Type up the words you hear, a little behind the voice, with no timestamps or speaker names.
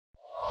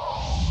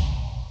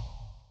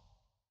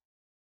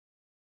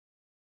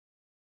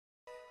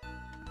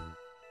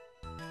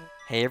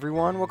Hey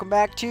everyone, welcome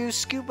back to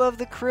Scoop of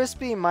the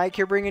Crispy. Mike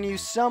here bringing you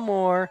some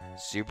more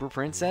Super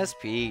Princess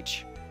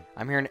Peach.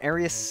 I'm here in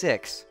Area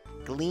 6,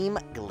 Gleam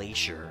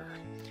Glacier,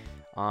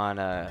 on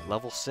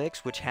level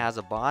 6, which has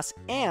a boss,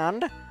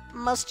 and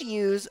must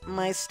use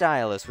my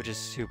stylus, which is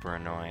super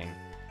annoying.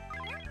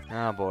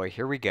 Oh boy,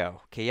 here we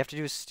go. Okay, you have to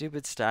do a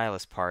stupid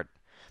stylus part.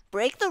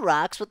 Break the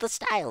rocks with the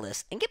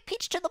stylus and get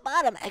Peach to the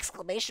bottom!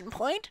 Exclamation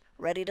point.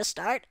 Ready to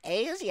start?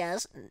 A is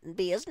yes,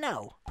 B is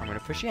no. I'm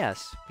gonna push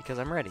yes, because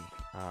I'm ready.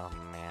 Oh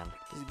man,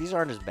 these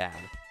aren't as bad.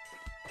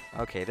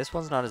 Okay, this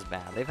one's not as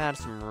bad. They've had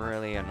some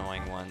really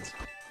annoying ones.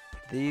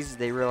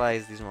 They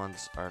realize these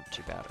ones aren't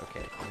too bad.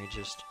 Okay, let me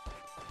just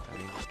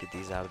get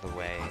these out of the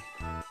way.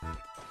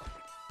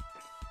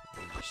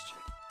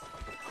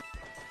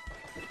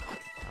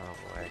 Oh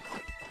boy.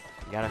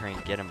 You gotta hurry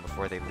and get them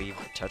before they leave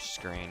the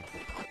touchscreen.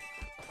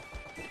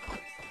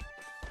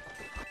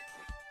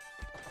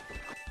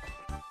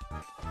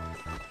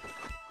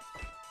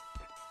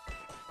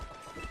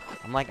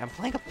 I'm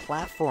playing a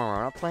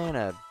platformer.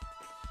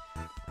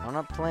 I'm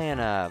not playing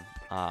a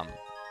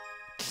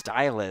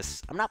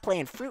stylus. I'm not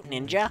playing Fruit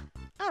Ninja.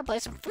 I wanna play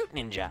some Fruit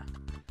Ninja.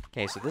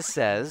 Okay, so this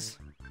says,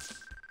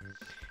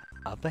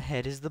 up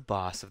ahead is the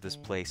boss of this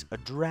place, a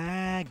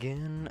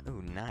dragon.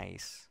 Ooh,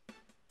 nice.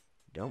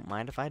 Don't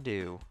mind if I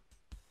do.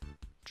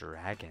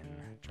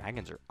 Dragon.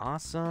 Dragons are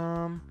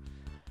awesome.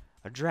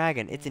 A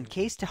dragon. It's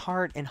encased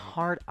in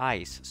hard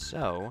ice,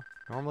 so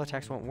normal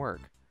attacks won't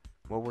work.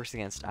 What works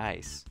against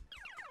ice?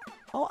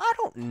 Oh, I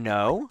don't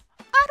know.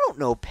 I don't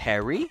know,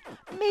 Perry.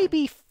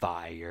 Maybe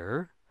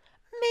fire.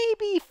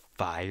 Maybe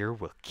fire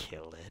will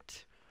kill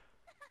it.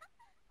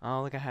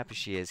 Oh, look how happy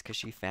she is, because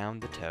she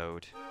found the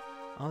toad.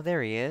 Oh,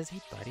 there he is.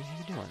 Hey, buddy, how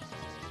you doing?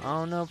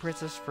 Oh, no,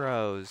 Princess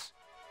froze.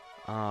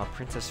 Oh,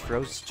 Princess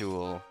froze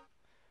stool.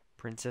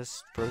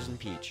 Princess Frozen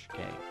Peach.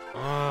 Okay. Oh,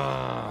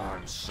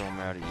 I'm so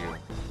mad at you.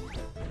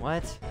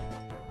 What?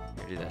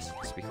 Here, do this.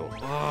 This will be cool.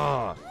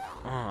 Oh.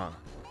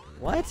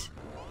 What?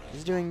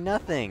 It's doing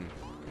nothing.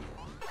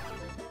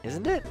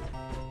 Isn't it?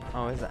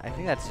 Oh, is it? I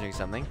think that's doing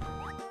something.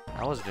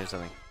 I was doing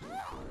something.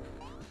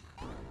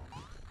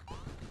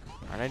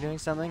 Aren't I doing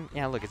something?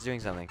 Yeah, look, it's doing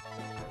something.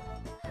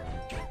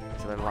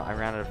 So I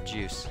ran out of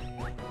juice.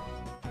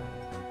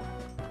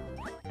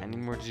 I need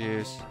more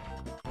juice.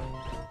 Yeah.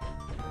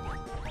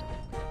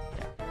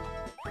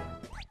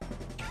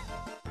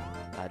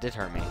 It did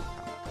hurt me.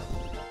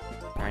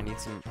 I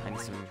need some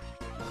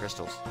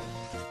crystals.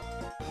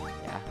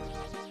 Yeah.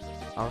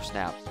 Oh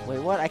snap. Wait,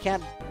 what? I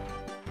can't.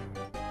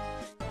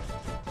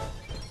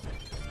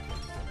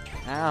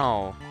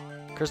 Ow.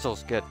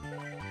 Crystals, good.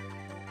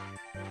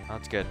 Oh,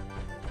 that's good.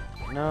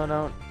 No,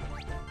 don't.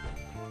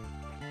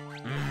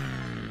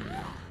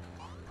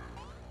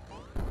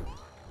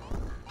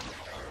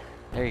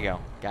 There you go.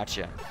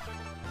 Gotcha.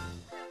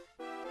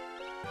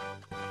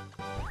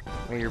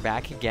 Wait, you're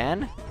back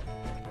again?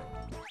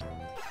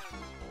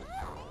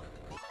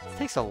 This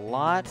takes a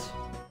lot.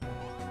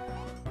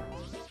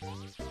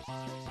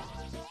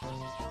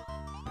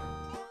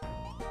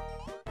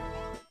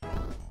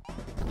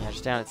 Yeah,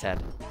 just down its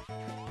head.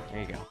 There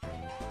you go.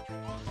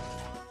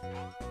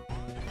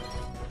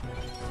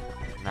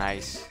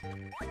 Nice.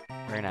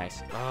 Very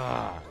nice.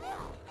 Ugh.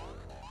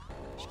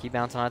 Just keep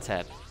bouncing on its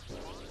head.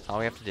 That's all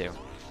we have to do.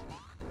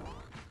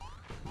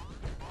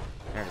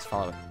 There, just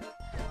follow it.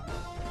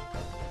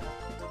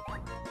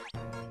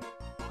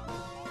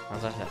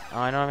 Bounce on its head. Oh,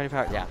 I don't have any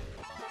power. Yeah.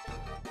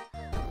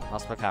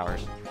 Lost my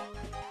powers.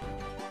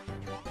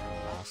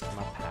 Lost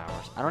my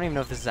powers. I don't even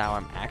know if this is how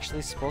I'm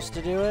actually supposed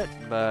to do it,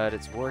 but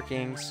it's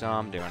working, so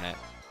I'm doing it.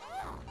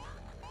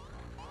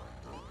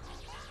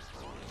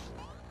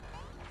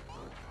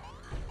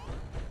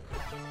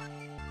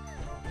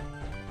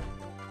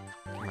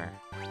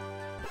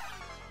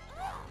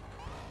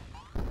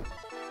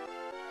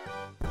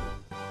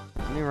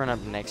 Let me run up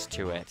next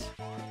to it.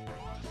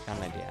 Got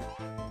an idea.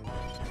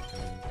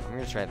 I'm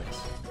gonna try this.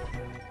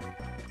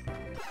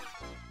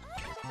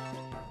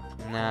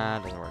 Nah,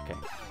 it doesn't work. Okay.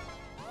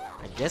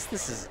 I guess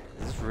this is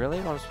this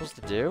really what I'm supposed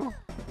to do?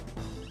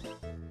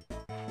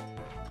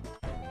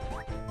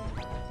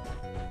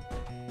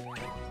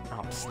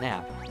 Oh,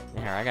 snap.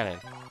 There, I gotta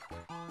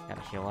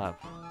heal up.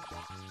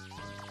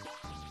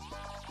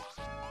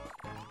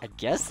 I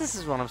guess this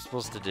is what I'm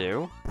supposed to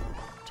do.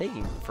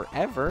 Taking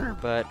forever,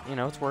 but, you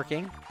know, it's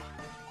working.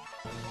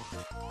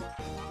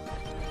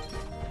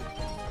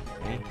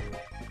 Okay.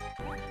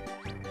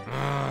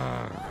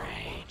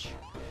 Rage.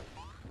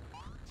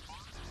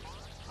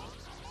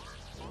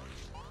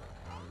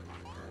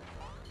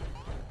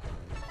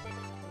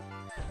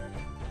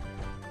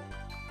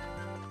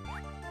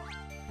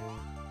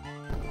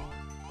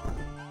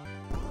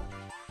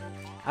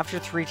 After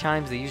 3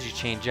 times, they usually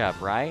change up,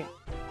 right?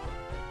 I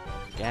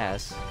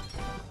guess.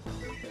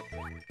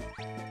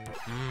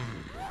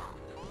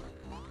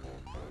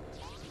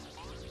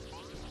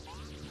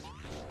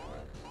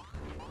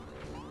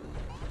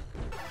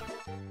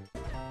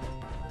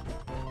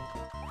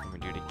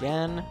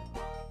 Again.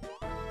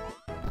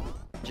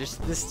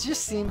 This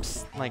just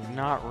seems like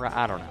not right.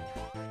 I don't know.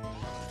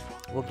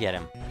 We'll get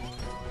him.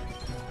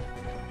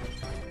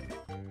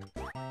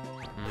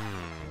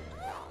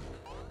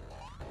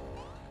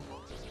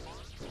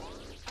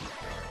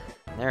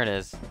 There it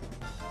is.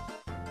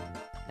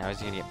 Now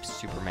he's gonna get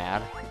super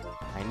mad.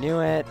 I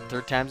knew it.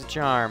 Third time's a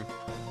charm.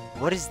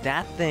 What is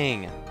that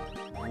thing?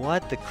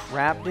 What the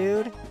crap,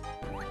 dude?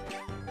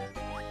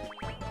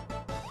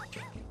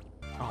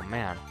 Oh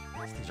man,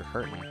 these things are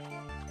hurting.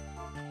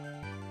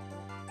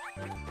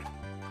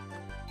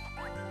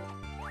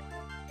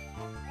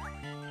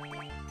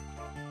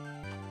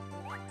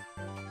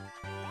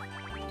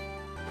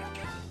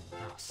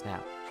 Oh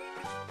snap.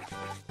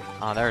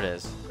 Oh, there it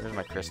is. There's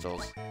my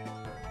crystals.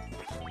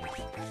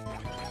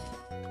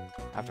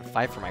 I have to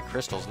fight for my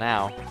crystals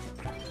now.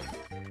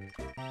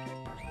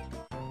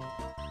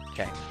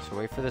 Okay, so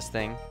wait for this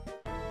thing.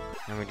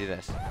 And we do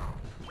this.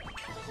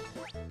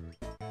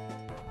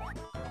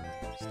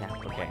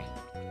 Snap, okay.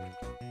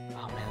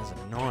 Oh man, this is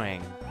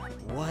annoying.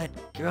 What?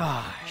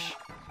 Gosh.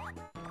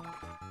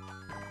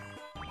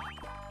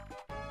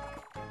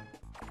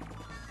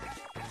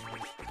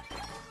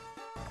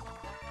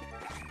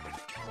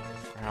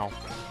 Ow.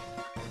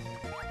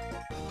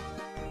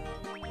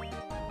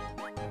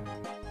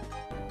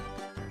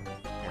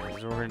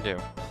 Here's what we're gonna do.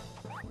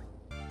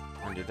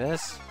 We're gonna do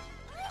this.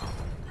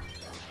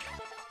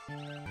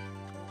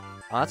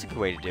 Oh, that's a good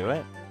way to do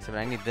it. Except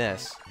I need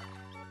this.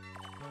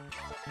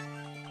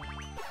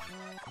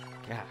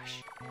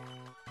 Gosh.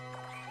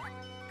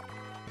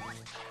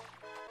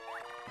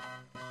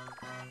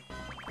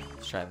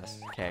 Let's try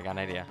this. Okay, I got an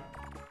idea.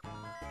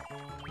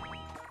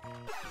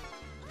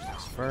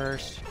 This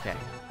first. Okay.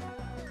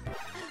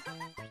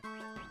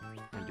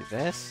 I'm gonna do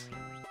this.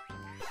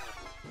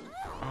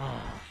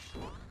 Oh.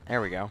 There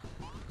we go.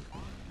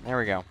 There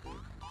we go.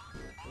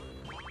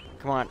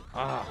 Come on.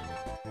 Oh.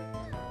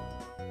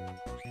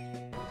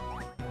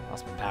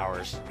 Lost my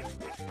powers.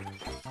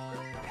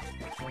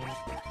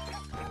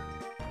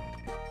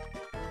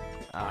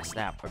 Ah,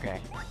 snap. Okay.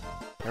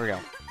 Here we go.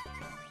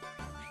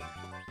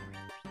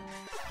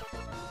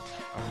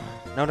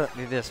 No, no,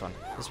 do this one.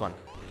 This one.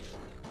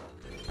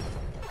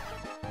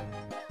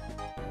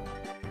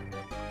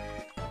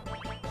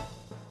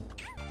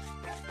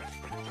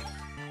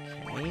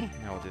 Okay,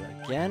 now we'll do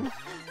that again.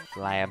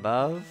 Fly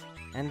above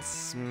and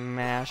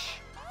smash.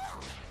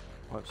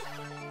 Whoops.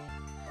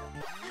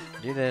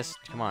 Do this.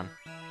 Come on.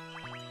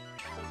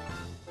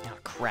 Oh,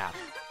 crap.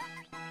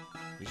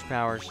 Use your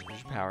powers.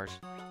 Use your powers.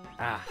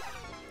 Ah.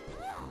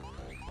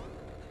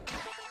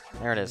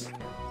 There it is.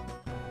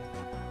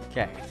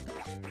 Okay.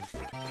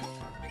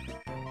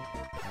 I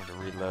have to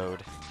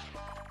reload.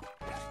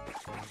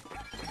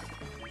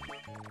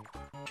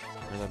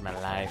 Reload my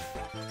life.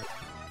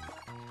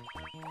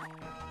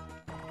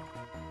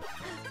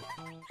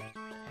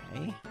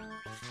 Okay.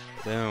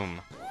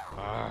 Boom.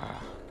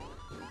 Ah.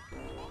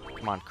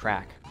 Come on,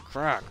 crack.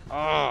 Crack.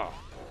 Oh.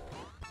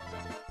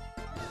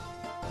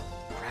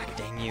 Crack,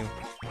 dang you.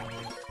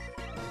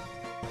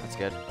 That's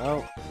good.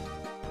 Oh.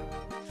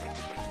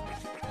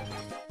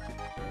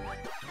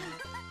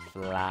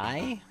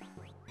 Fly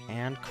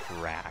and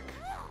crack.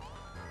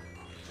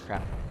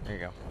 Crap. There you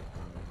go.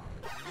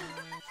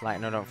 Fly.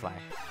 No, don't fly.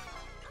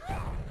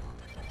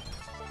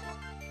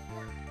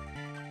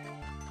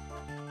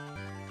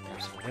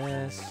 There's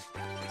this.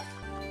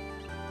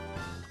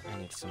 I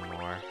need some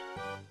more.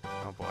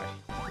 Oh boy.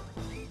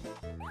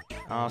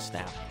 Oh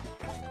snap.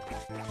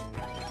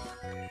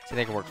 See,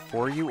 they can work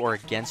for you or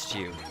against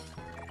you.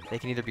 They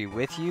can either be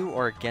with you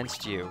or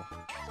against you.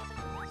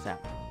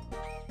 Snap.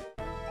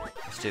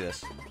 Let's do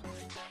this.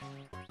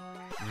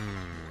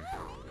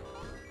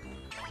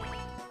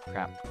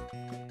 Crap.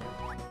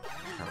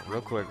 Oh, real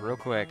quick, real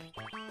quick.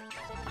 Oh,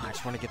 I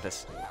just want to get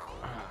this.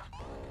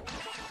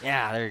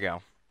 Yeah, there you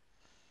go.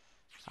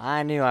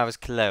 I knew I was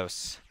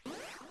close.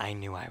 I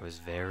knew I was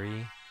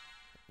very,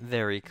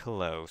 very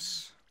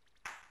close.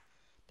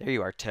 There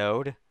you are,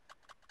 Toad.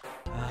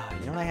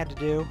 You know what I had to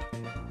do?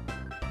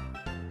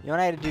 You know what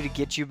I had to do to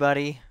get you,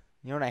 buddy?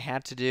 You know what I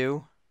had to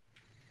do?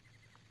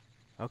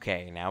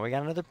 Okay, now we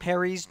got another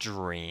Perry's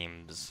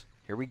Dreams.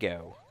 Here we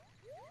go.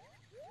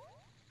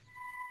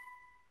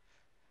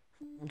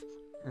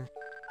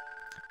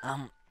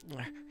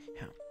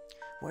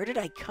 Where did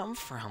I come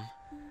from?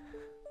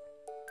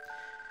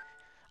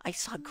 I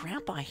saw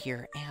Grandpa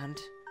here, and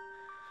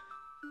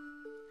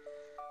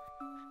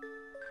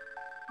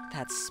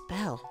that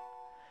spell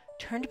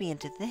turned me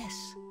into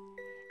this,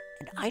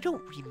 and I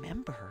don't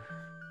remember.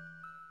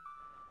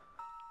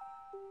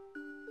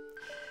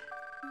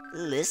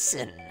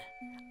 Listen,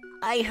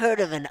 I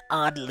heard of an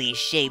oddly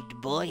shaped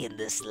boy in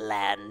this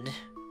land.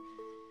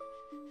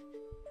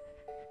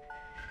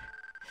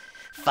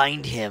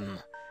 Find him.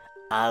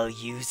 I'll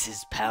use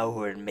his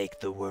power and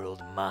make the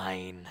world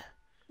mine.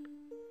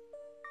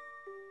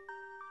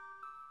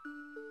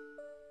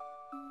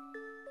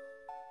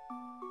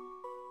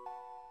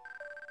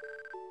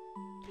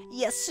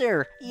 Yes,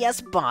 sir. Yes,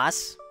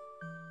 boss.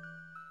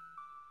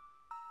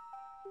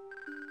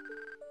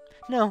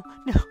 No,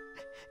 no.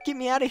 Get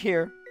me out of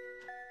here.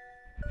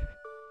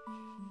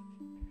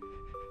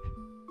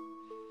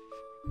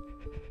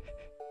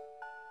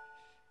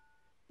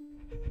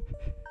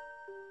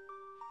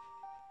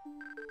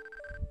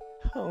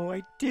 Oh,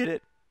 I did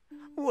it.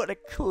 What a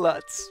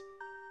klutz.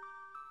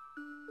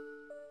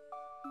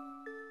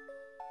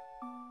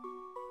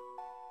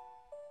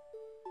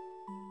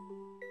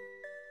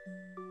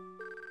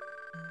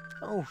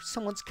 Oh,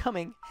 someone's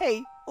coming.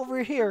 Hey,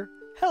 over here.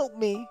 Help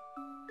me.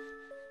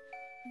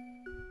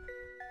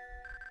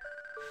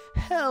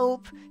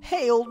 Help!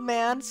 Hey, old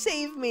man,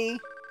 save me!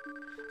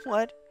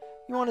 What?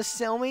 You want to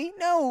sell me?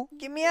 No!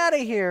 Get me out of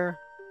here!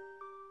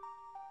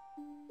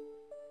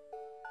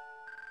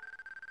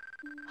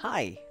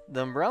 Hi,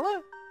 the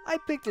umbrella? I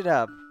picked it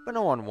up, but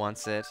no one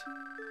wants it.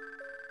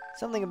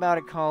 Something about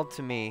it called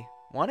to me.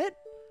 Want it?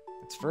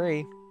 It's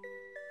free.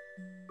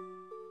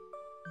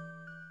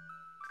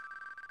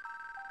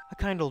 A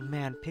kind old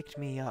man picked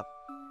me up.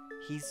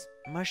 He's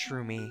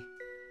mushroomy.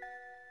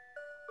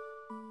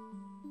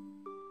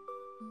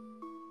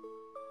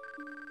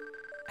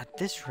 At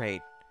this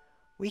rate,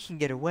 we can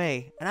get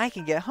away, and I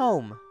can get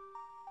home.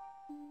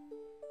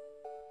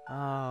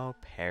 Oh,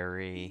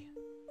 Perry.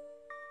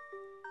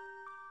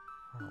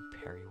 Oh,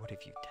 Perry, what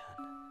have you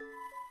done?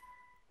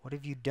 What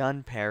have you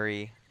done,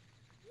 Perry?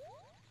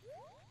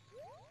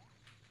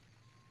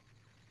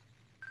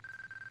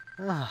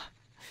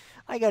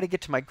 I gotta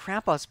get to my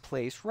grandpa's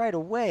place right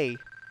away.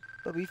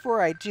 But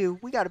before I do,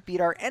 we gotta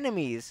beat our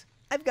enemies.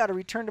 I've gotta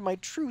return to my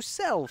true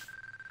self.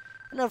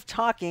 Enough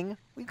talking.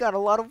 We've got a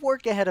lot of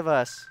work ahead of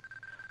us.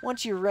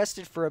 Once you're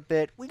rested for a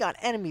bit, we got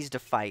enemies to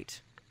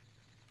fight.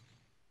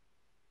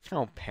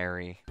 Oh,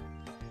 Perry.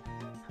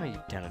 Oh,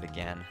 you've done it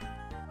again.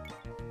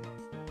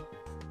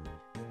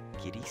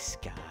 Giddy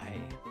Sky.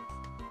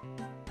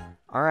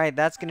 Alright,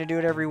 that's going to do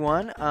it,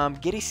 everyone.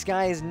 Giddy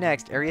Sky is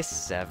next, Area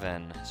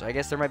 7. So I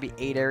guess there might be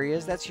 8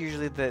 areas. That's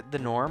usually the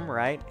norm,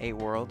 right? 8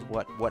 world,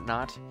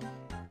 whatnot.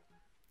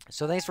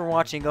 So thanks for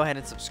watching. Go ahead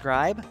and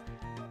subscribe.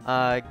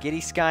 Giddy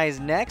Sky is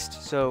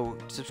next, so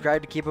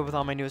subscribe to keep up with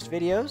all my newest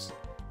videos.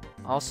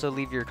 Also,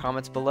 leave your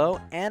comments below,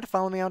 and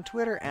follow me on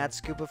Twitter at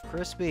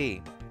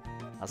ScoopOfCrispy.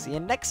 I'll see you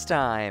next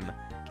time,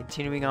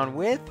 continuing on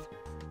with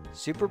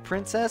Super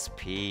Princess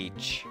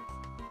Peach.